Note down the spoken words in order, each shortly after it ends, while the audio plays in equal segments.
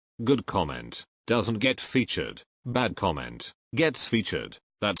Good comment doesn't get featured. Bad comment gets featured.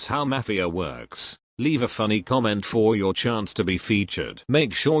 That's how Mafia works. Leave a funny comment for your chance to be featured.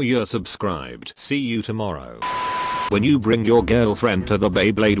 Make sure you're subscribed. See you tomorrow. When you bring your girlfriend to the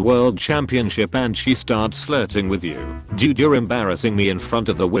Beyblade World Championship and she starts flirting with you. Dude, you're embarrassing me in front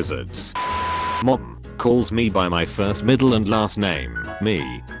of the wizards. Mom calls me by my first, middle and last name.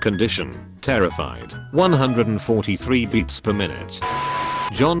 Me. Condition. Terrified. 143 beats per minute.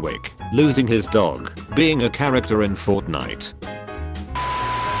 John Wick. Losing his dog. Being a character in Fortnite.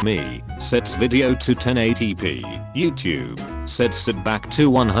 Me. Sets video to 1080p. YouTube. Sets it back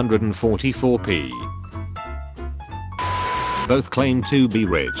to 144p. Both claim to be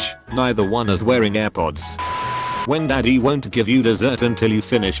rich. Neither one is wearing AirPods. When daddy won't give you dessert until you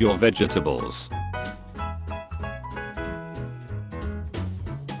finish your vegetables.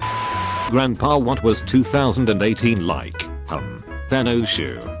 Grandpa, what was 2018 like? Thanos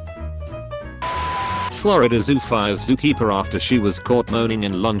shoe. Florida zoo fires zookeeper after she was caught moaning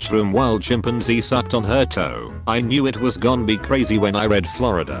in lunchroom while chimpanzee sucked on her toe. I knew it was gonna be crazy when I read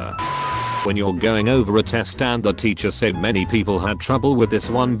Florida. When you're going over a test and the teacher said many people had trouble with this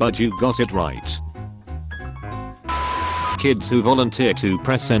one but you got it right. Kids who volunteer to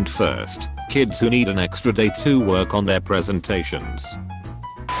present first. Kids who need an extra day to work on their presentations.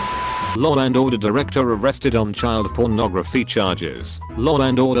 Law and Order director arrested on child pornography charges. Law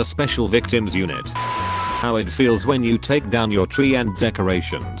and Order Special Victims Unit. How it feels when you take down your tree and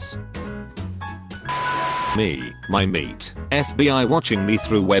decorations. Me, my meat. FBI watching me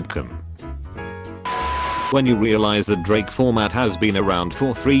through webcam. When you realize the Drake format has been around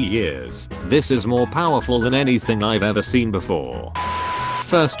for 3 years, this is more powerful than anything I've ever seen before.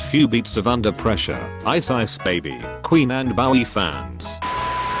 First few beats of Under Pressure, Ice Ice Baby, Queen and Bowie fans.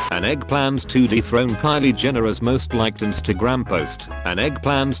 An egg plans to dethrone Kylie Jenner's most liked Instagram post. An egg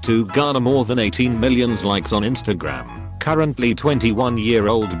plans to garner more than 18 million likes on Instagram. Currently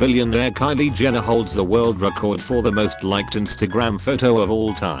 21-year-old billionaire Kylie Jenner holds the world record for the most liked Instagram photo of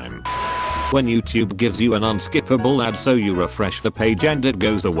all time. When YouTube gives you an unskippable ad so you refresh the page and it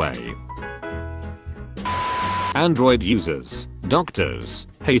goes away. Android users, doctors,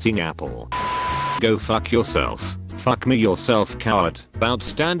 hating Apple. Go fuck yourself. Fuck me yourself, coward.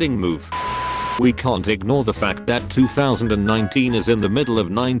 Outstanding move. We can't ignore the fact that 2019 is in the middle of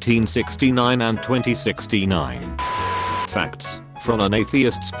 1969 and 2069. Facts. From an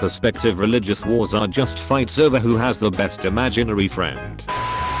atheist's perspective, religious wars are just fights over who has the best imaginary friend.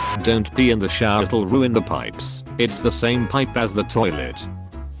 Don't pee in the shower, it'll ruin the pipes. It's the same pipe as the toilet.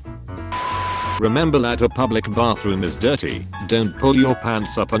 Remember that a public bathroom is dirty. Don't pull your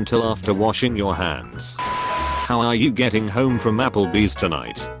pants up until after washing your hands. How are you getting home from Applebee's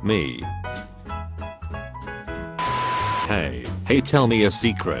tonight? Me. Hey, tell me a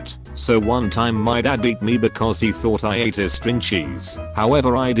secret. So one time my dad beat me because he thought I ate his string cheese.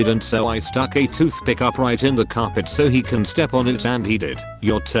 However I didn't, so I stuck a toothpick upright in the carpet so he can step on it and he did.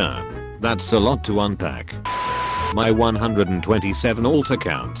 Your turn. That's a lot to unpack. My 127 alt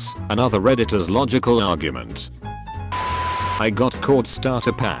accounts. Another Redditor's logical argument. I got caught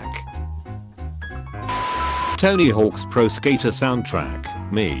starter pack. Tony Hawk's Pro Skater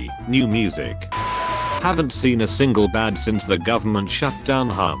soundtrack. Me. New music. Haven't seen a single bad since the government shut down.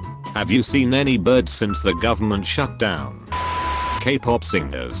 Have you seen any birds since the government shut down? K-pop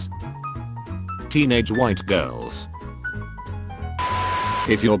singers. Teenage white girls.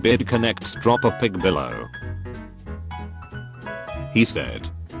 If your beard connects, drop a pig below. He said.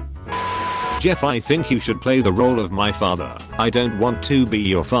 Jeff, I think you should play the role of my father. I don't want to be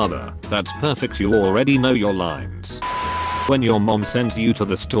your father. That's perfect, you already know your lines. When your mom sends you to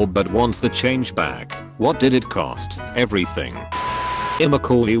the store but wants the change back, what did it cost? Everything. I'ma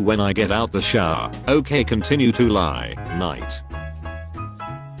call you when I get out the shower. Okay, continue to lie. Night.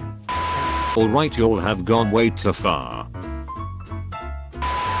 Alright, y'all have gone way too far.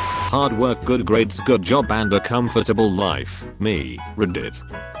 Hard work, good grades, good job and a comfortable life. Me, Reddit.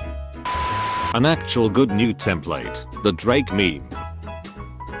 An actual good new template. The Drake meme.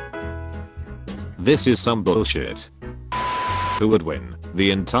 This is some bullshit. Who would win?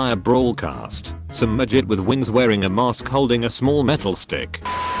 The entire broadcast. Some midget with wings wearing a mask holding a small metal stick.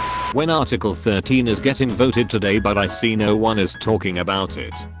 When Article 13 is getting voted today but I see no one is talking about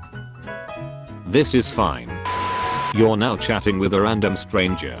it. This is fine. You're now chatting with a random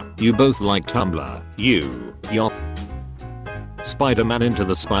stranger. You both like Tumblr. Yup. Spider-Man Into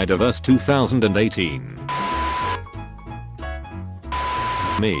the Spider-Verse 2018.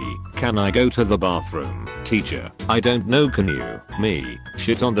 Me. Can I go to the bathroom? Teacher. I don't know, can you? Me.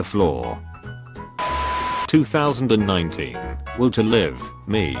 Shit on the floor. 2019. Will to live,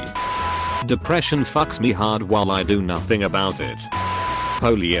 me. Depression fucks me hard while I do nothing about it.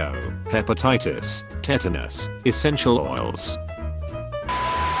 Polio, hepatitis, tetanus, essential oils.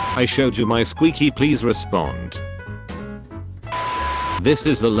 I showed you my squeaky, please respond. This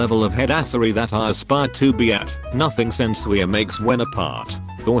is the level of headassery that I aspire to be at. Nothing since we makes when apart.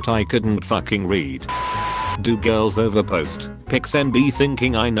 Thought I couldn't fucking read. Do girls overpost pics and be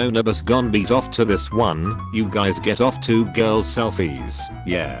thinking I know Nabus gone beat off to this one? You guys get off to girls selfies.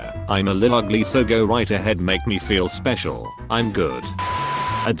 Yeah, I'm a little ugly, so go right ahead, make me feel special. I'm good.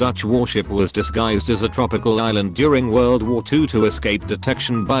 A Dutch warship was disguised as a tropical island during World War II to escape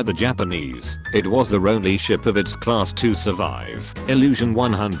detection by the Japanese. It was the only ship of its class to survive. Illusion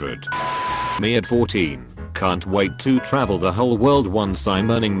 100. Me at 14. Can't wait to travel the whole world once I'm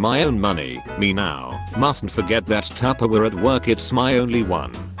earning my own money. Me now. Mustn't forget that Tupperware at work, it's my only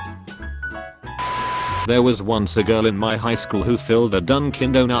one. There was once a girl in my high school who filled a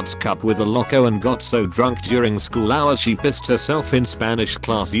Dunkin' Donuts cup with a Loco and got so drunk during school hours she pissed herself in Spanish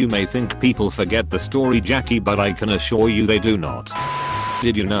class. You may think people forget the story, Jackie, but I can assure you they do not.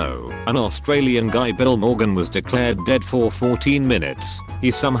 Did you know, an Australian guy, Bill Morgan, was declared dead for 14 minutes.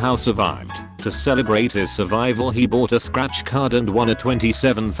 He somehow survived. To celebrate his survival, he bought a scratch card and won a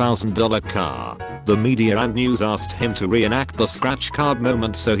 $27,000 car. The media and news asked him to reenact the scratch card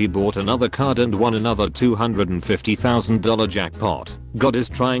moment, so he bought another card and won another $250,000 jackpot. God is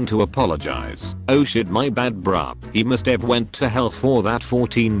trying to apologize. Oh shit, my bad bruh. He must have went to hell for that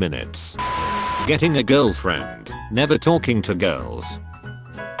 14 minutes. Getting a girlfriend. Never talking to girls.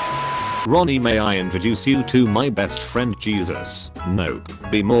 Ronnie, may I introduce you to my best friend Jesus? Nope,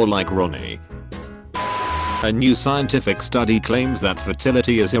 be more like Ronnie. A new scientific study claims that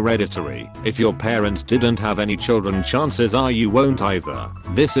fertility is hereditary. If your parents didn't have any children, chances are you won't either.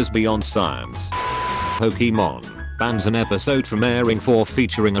 This is beyond science. Pokemon bans an episode from airing for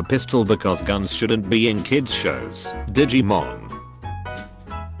featuring a pistol because guns shouldn't be in kids shows. Digimon.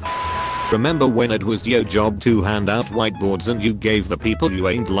 Remember when it was your job to hand out whiteboards and you gave the people you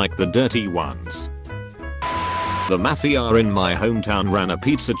ain't like the dirty ones? The mafia in my hometown ran a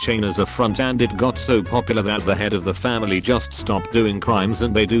pizza chain as a front, and it got so popular that the head of the family just stopped doing crimes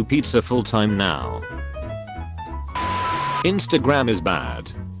and they do pizza full time now. Instagram is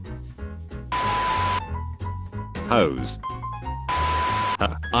bad. Hose.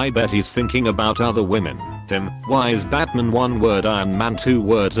 I bet he's thinking about other women. Him. Why is Batman one word, Iron Man 2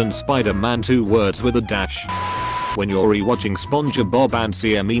 words, and Spider-Man 2 words with a dash? When you're rewatching SpongeBob and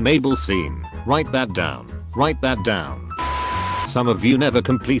see a memeable scene, write that down. Write that down. Some of you never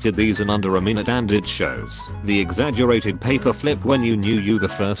completed these in under a minute, and it shows. The exaggerated paper flip when you knew you the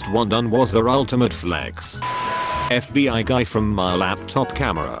first one done was their ultimate flex. FBI guy from my laptop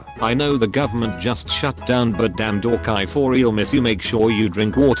camera. I know the government just shut down, but damn dork, I for real miss you. Make sure you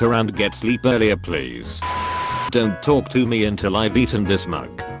drink water and get sleep earlier, please. Don't talk to me until I've eaten this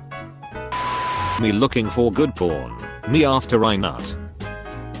mug. Me looking for good porn. Me after I nut.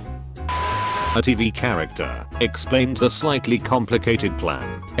 A TV character explains a slightly complicated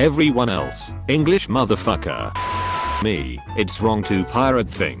plan. Everyone else, English motherfucker. Me, it's wrong to pirate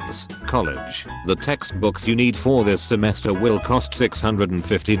things. College, the textbooks you need for this semester will cost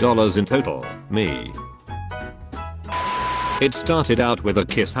 $650 in total. Me. It started out with a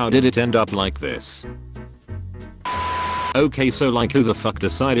kiss, how did it end up like this? Okay, so like who the fuck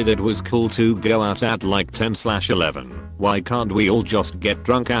decided it was cool to go out at like 10/11? Why can't we all just get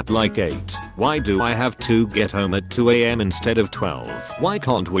drunk at like 8? Why do I have to get home at 2 AM instead of 12? Why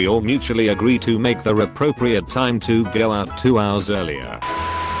can't we all mutually agree to make the appropriate time to go out 2 hours earlier?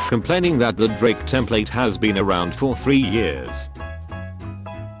 Complaining that the Drake template has been around for 3 years.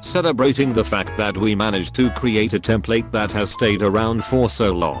 Celebrating the fact that we managed to create a template that has stayed around for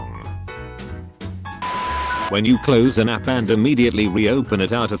so long. When you close an app and immediately reopen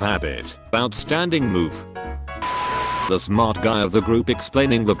it out of habit. Outstanding move. The smart guy of the group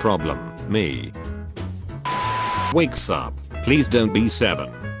explaining the problem. Me. Wakes up. Please don't be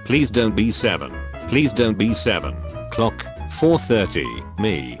 7. Please don't be 7. Please don't be 7. Clock. 4:30.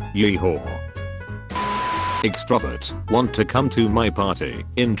 Me. Yeehaw. Extrovert. Want to come to my party.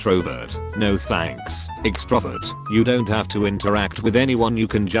 Introvert. No thanks. Extrovert. You don't have to interact with anyone, you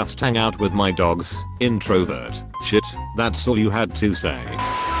can just hang out with my dogs. Introvert. Shit, that's all you had to say.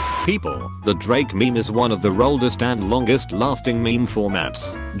 People, the Drake meme is one of the oldest and longest lasting meme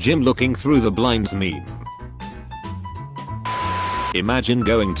formats. Jim looking through the blinds meme. Imagine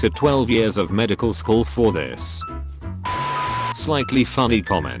going to 12 years of medical school for this. Slightly funny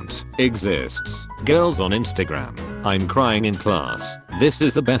comment. Exists. Girls on Instagram. I'm crying in class. This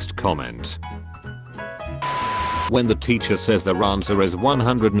is the best comment. When the teacher says their answer is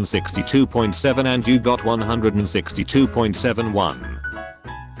 162.7 and you got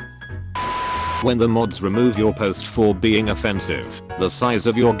 162.71. When the mods remove your post for being offensive, the size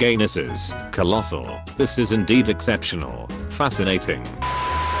of your gayness is colossal. This is indeed exceptional. Fascinating.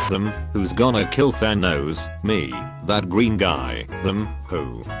 Them, who's gonna kill Thanos? Me. That green guy. Them,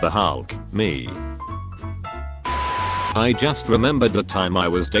 who? The Hulk. Me. I just remembered the time I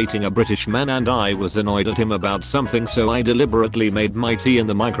was dating a British man and I was annoyed at him about something, so I deliberately made my tea in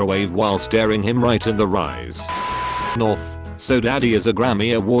the microwave while staring him right in the eyes. North. So daddy is a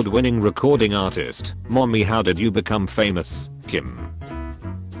Grammy award winning recording artist. Mommy, how did you become famous? Kim.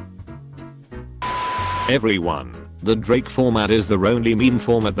 Everyone. The Drake format is the only meme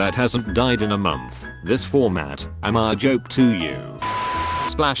format that hasn't died in a month. This format, am I a joke to you?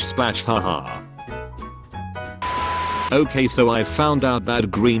 Splash splash haha. Okay, so I found out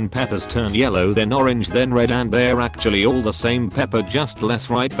that green peppers turn yellow, then orange, then red, and they're actually all the same pepper, just less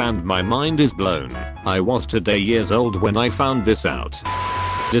ripe, and my mind is blown. I was today years old when I found this out.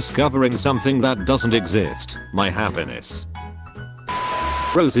 Discovering something that doesn't exist, my happiness.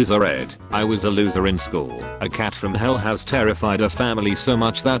 Roses are red. I was a loser in school. A cat from hell has terrified a family so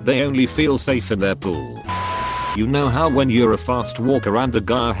much that they only feel safe in their pool. You know how when you're a fast walker and the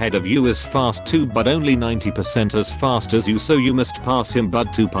guy ahead of you is fast too, but only 90% as fast as you, so you must pass him,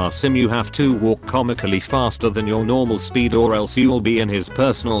 but to pass him you have to walk comically faster than your normal speed or else you'll be in his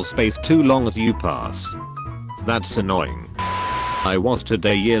personal space too long as you pass. That's annoying. I was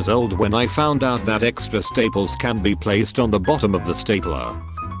today years old when I found out that extra staples can be placed on the bottom of the stapler.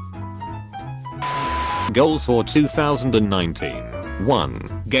 Goals for 2019.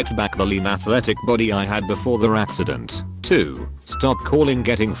 1. Get back the lean athletic body I had before the accident. 2. Stop calling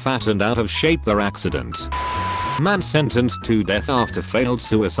getting fat and out of shape the accident. Man sentenced to death after failed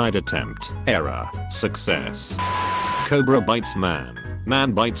suicide attempt. Error. Success. Cobra bites man.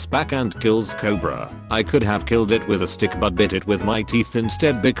 Man bites back and kills cobra. I could have killed it with a stick but bit it with my teeth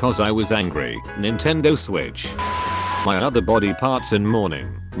instead because I was angry. Nintendo Switch. My other body parts in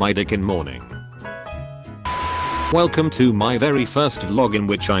mourning. My dick in mourning. Welcome to my very first vlog in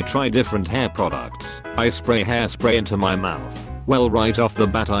which I try different hair products. I spray hairspray into my mouth. Well, right off the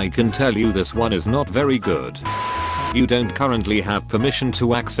bat I can tell you this one is not very good. You don't currently have permission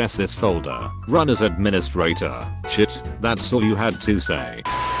to access this folder. Run as administrator. Shit, that's all you had to say.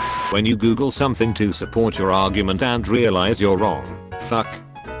 When you Google something to support your argument and realize you're wrong. Fuck.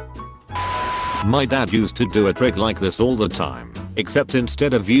 My dad used to do a trick like this all the time, except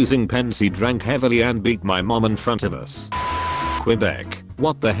instead of using pens he drank heavily and beat my mom in front of us. Quebec.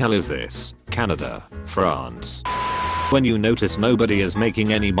 What the hell is this? Canada. France. When you notice nobody is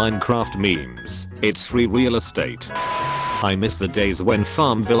making any Minecraft memes, it's free real estate. I miss the days when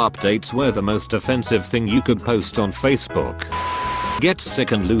Farmville updates were the most offensive thing you could post on Facebook. Gets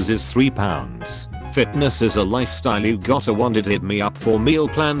sick and loses 3 pounds. Fitness is a lifestyle you gotta want it. Hit me up for meal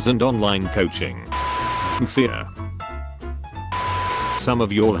plans and online coaching. Fear. Some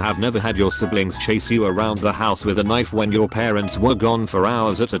of y'all have never had your siblings chase you around the house with a knife when your parents were gone for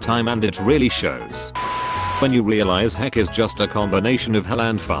hours at a time, and it really shows. When you realize heck is just a combination of hell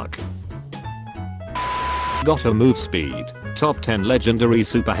and fuck. Gotta move speed. Top 10 legendary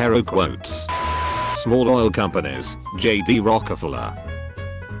superhero quotes. Small oil companies. J.D. Rockefeller.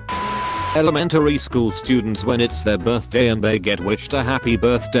 Elementary school students when it's their birthday and they get wished a happy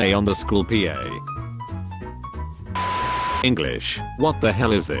birthday on the school PA. English. What the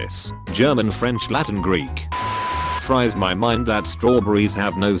hell is this? German, French, Latin, Greek. Fries my mind that strawberries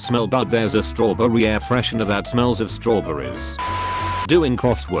have no smell, but there's a strawberry air freshener that smells of strawberries. Doing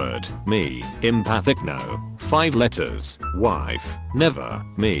crossword. Me. Empathic. No. 5 letters. Wife. Never.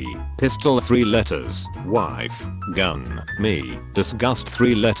 Me. Pistol. 3 letters. Wife. Gun. Me. Disgust.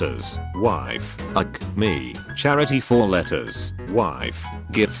 3 letters. Wife. Ugh. Me. Charity. 4 letters. Wife.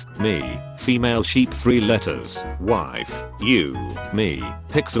 Give. Me. Female sheep. 3 letters. Wife. You. Me.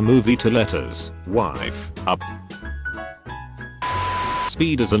 Pixar movie. 2 letters. Wife. Up.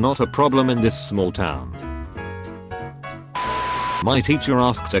 Speeders are not a problem in this small town. My teacher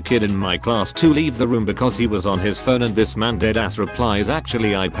asked a kid in my class to leave the room because he was on his phone, and this man deadass replies,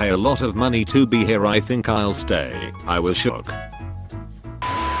 actually I pay a lot of money to be here, I think I'll stay. I was shook.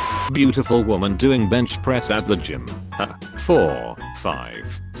 Beautiful woman doing bench press at the gym. 4.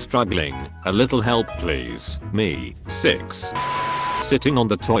 5. Struggling. A little help please. Me. 6. Sitting on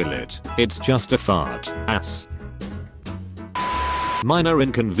the toilet. It's just a fart. Ass. Minor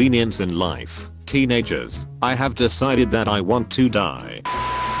inconvenience in life. Teenagers. I have decided that I want to die.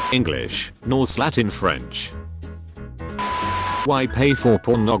 English, Norse, Latin, French. Why pay for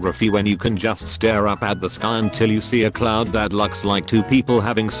pornography when you can just stare up at the sky until you see a cloud that looks like two people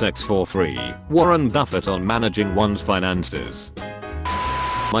having sex for free? Warren Buffett on managing one's finances.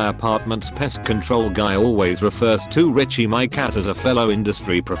 My apartment's pest control guy always refers to Richie my cat as a fellow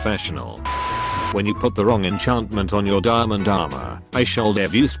industry professional. When you put the wrong enchantment on your diamond armor, I should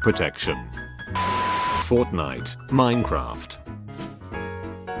have used protection. Fortnite, Minecraft.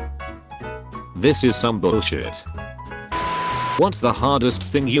 This is some bullshit. What's the hardest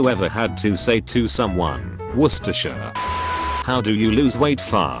thing you ever had to say to someone? Worcestershire. How do you lose weight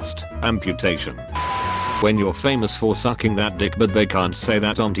fast? Amputation. When you're famous for sucking that dick but they can't say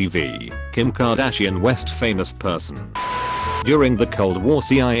that on TV. Kim Kardashian West famous person. During the Cold War,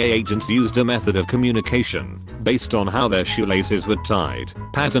 CIA agents used a method of communication based on how their shoelaces were tied.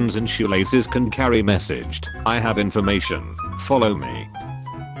 Patterns in shoelaces can carry messaged. I have information. Follow me.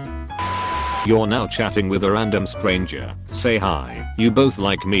 You're now chatting with a random stranger. Say hi. You both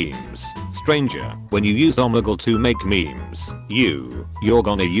like memes. Stranger, when you use Omegle to make memes, you're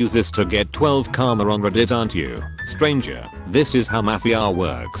gonna use this to get 12 karma on Reddit, aren't you? Stranger, this is how mafia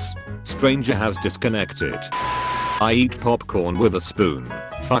works. Stranger has disconnected. I eat popcorn with a spoon.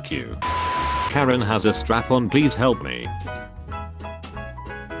 Fuck you. Karen has a strap on, please help me.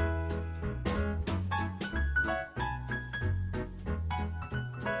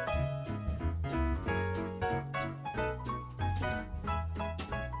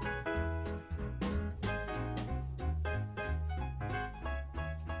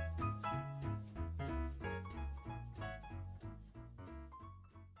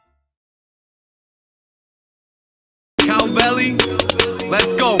 Belly,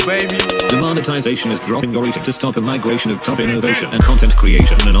 let's go, baby. Demonetization is dropping your rating to stop a migration of top innovation and content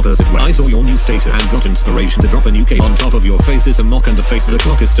creation in an opposite way. I saw your new status and got inspiration to drop a new cape. On top of your face is a mock and the face of the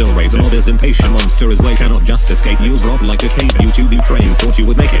clock is still raised. The mob is impatient, a monster is late, cannot just escape. News drop like a cave. YouTube Ukraine, you thought you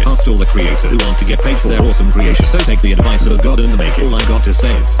would make it. Asked all the creators who want to get paid for their awesome creation. So take the advice of God and make it. All I got to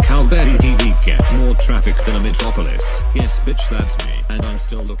say is Cowberry TV gets more traffic than a metropolis. Yes bitch, that's me. And I'm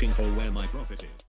still looking for where my profit is.